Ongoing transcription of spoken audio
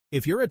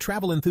If you're a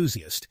travel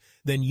enthusiast,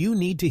 then you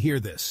need to hear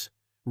this.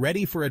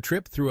 Ready for a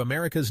trip through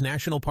America's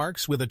national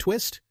parks with a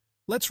twist?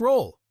 Let's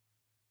roll!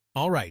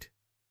 All right,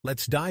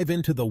 let's dive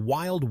into the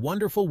wild,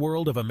 wonderful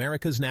world of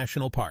America's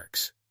national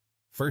parks.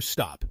 First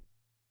stop,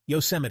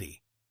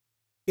 Yosemite.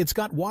 It's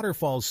got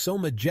waterfalls so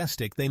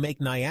majestic they make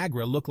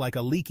Niagara look like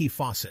a leaky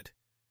faucet.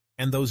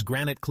 And those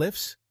granite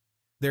cliffs?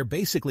 They're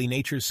basically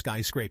nature's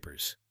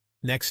skyscrapers.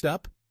 Next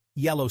up,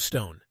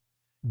 Yellowstone.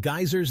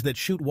 Geysers that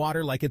shoot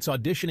water like it's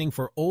auditioning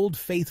for Old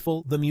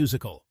Faithful the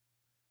musical.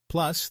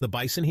 Plus, the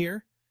bison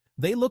here?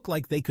 They look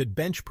like they could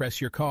bench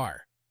press your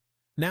car.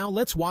 Now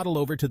let's waddle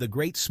over to the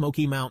Great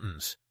Smoky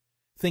Mountains.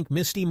 Think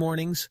misty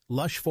mornings,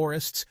 lush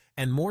forests,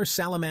 and more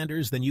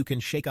salamanders than you can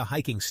shake a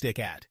hiking stick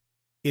at.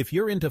 If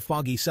you're into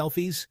foggy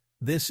selfies,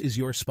 this is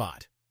your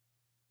spot.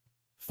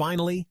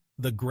 Finally,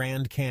 the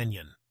Grand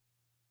Canyon.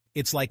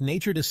 It's like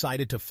nature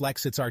decided to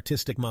flex its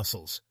artistic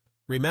muscles.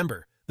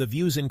 Remember, the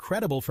view's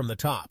incredible from the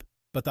top,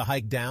 but the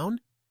hike down?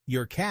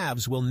 Your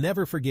calves will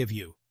never forgive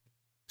you.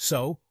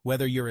 So,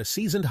 whether you're a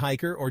seasoned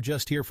hiker or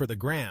just here for the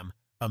gram,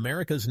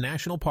 America's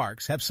national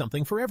parks have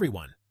something for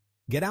everyone.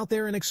 Get out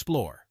there and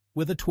explore,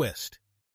 with a twist.